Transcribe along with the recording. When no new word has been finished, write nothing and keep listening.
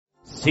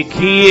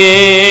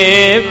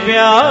ਸਿੱਖੀਏ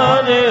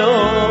ਪਿਆਰਿਓ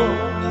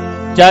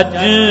ਚੱਜ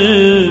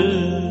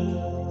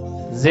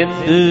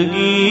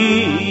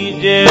ਜ਼ਿੰਦਗੀ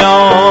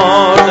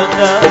ਜਿਉਣ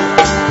ਦਾ।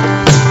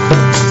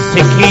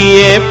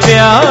 ਸਿੱਖੀਏ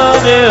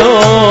ਪਿਆਰਿਓ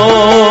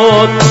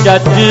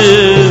ਚੱਜ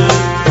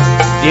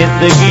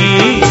ਜ਼ਿੰਦਗੀ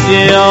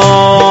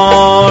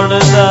ਜਿਉਣ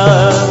ਦਾ।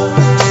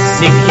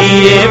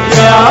 ਸਿੱਖੀਏ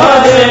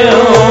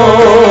ਪਿਆਰਿਓ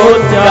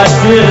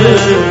ਚੱਜ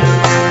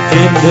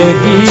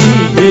ਜ਼ਿੰਦਗੀ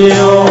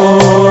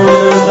ਜਿਉਣ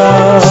ਦਾ।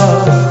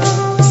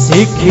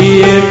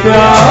 ਸਿੱਖੀਏ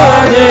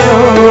ਪਿਆਰਿਓ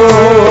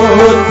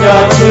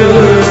ਚੱਜ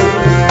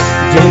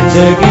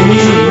ਜ਼ਿੰਦਗੀ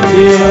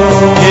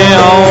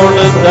ਜਿਉਣ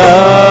ਦਾ।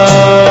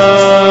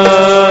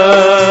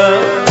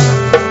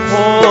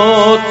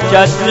 ਹੋ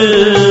ਚੱਜ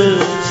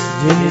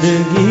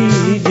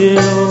ਜ਼ਿੰਦਗੀ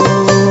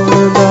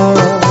ਜਿਉਣ ਦਾ।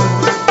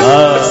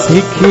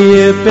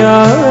 ਸਿੱਖੀਏ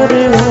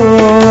ਪਿਆਰਿਓ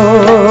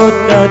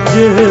ਚੱਜ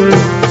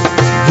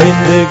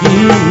ਜ਼ਿੰਦਗੀ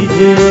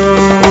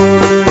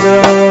ਜਿਉਣ ਦਾ।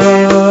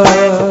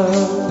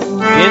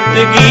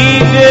 ਜ਼ਿੰਦਗੀ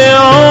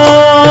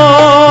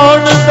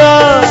ਜਿਉਣ ਦਾ।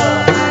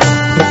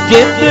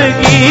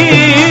 ਜ਼ਿੰਦਗੀ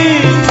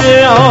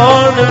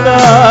ਜਿਉਣ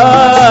ਦਾ।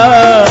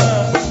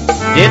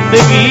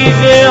 ਜ਼ਿੰਦਗੀ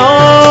ਜਿਉਣ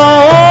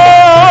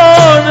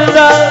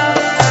ਦਾ।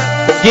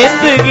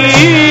 ਜ਼ਿੰਦਗੀ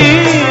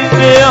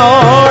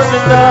ਜਿਉਣ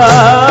ਦਾ।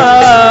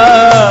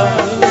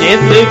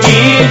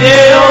 ਜ਼ਿੰਦਗੀ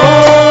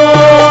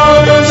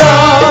ਜਿਉਣ ਦਾ।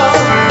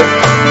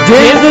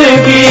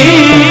 ਜ਼ਿੰਦਗੀ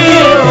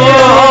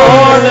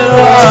ਜਿਉਣ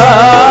ਦਾ।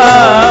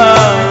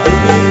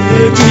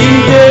 ਜ਼ਿੰਦਗੀ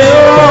ਜਿਉਣ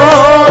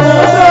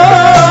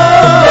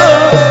ਦਾ।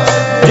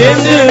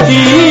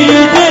 ਜ਼ਿੰਦਗੀ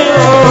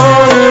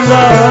ਜਿਉਣ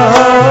ਦਾ।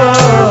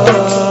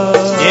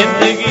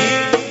 ਜ਼ਿੰਦਗੀ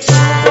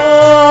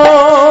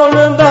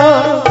ਜਿਉਣ ਦਾ।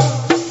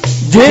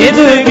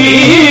 ਜ਼ਿੰਦਗੀ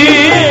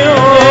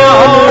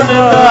ਜਿਉਣ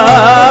ਦਾ।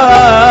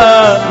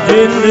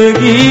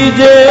 ਜ਼ਿੰਦਗੀ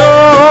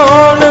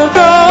ਜਿਉਣ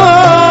ਦਾ।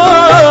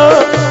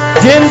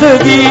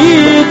 ਜ਼ਿੰਦਗੀ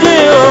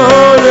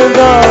ਜਿਉਣ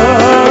ਦਾ।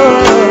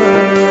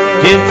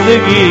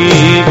 ਜ਼ਿੰਦਗੀ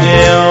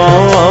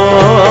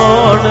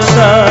ਜਿਉਣ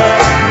ਦਾ।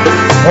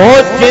 ਓ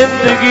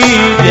ਜ਼ਿੰਦਗੀ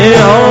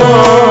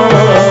ਜਿਉਣ।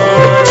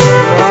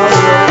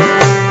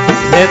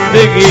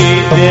 ਜ਼ਿੰਦਗੀ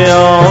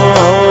ਜਿਉਣ।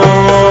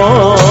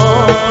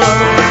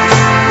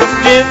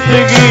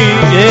 ਜ਼ਿੰਦਗੀ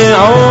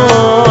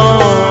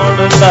ਜਿਉਣ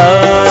ਦਾ।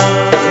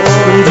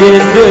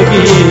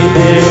 ਜ਼ਿੰਦਗੀ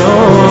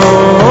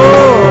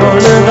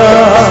ਜਿਉਣ ਦਾ।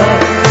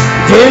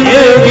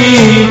 ਜ਼ਿੰਦਗੀ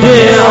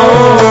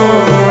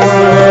ਜਿਉਣ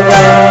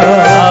ਦਾ।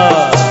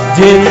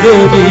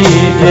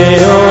 ਜ਼ਿੰਦਗੀ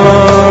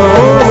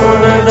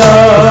ਜਿਉਣ ਦਾ।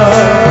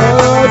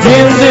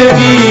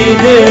 ਜ਼ਿੰਦਗੀ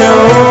ਜਿਉਣ ਦਾ।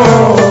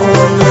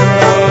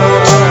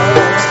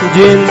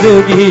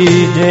 ਜ਼ਿੰਦਗੀ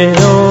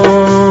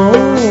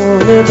ਜਿਉਣ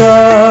ਦਾ।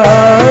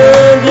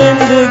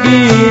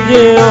 ਜ਼ਿੰਦਗੀ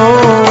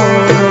ਜਿਉਣ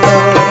ਦਾ।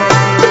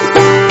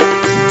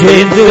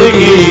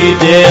 ਜ਼ਿੰਦਗੀ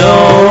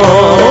ਜਿਉਣ।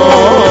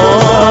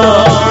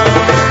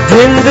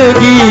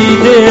 ਜ਼ਿੰਦਗੀ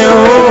ਜਿਉਣ।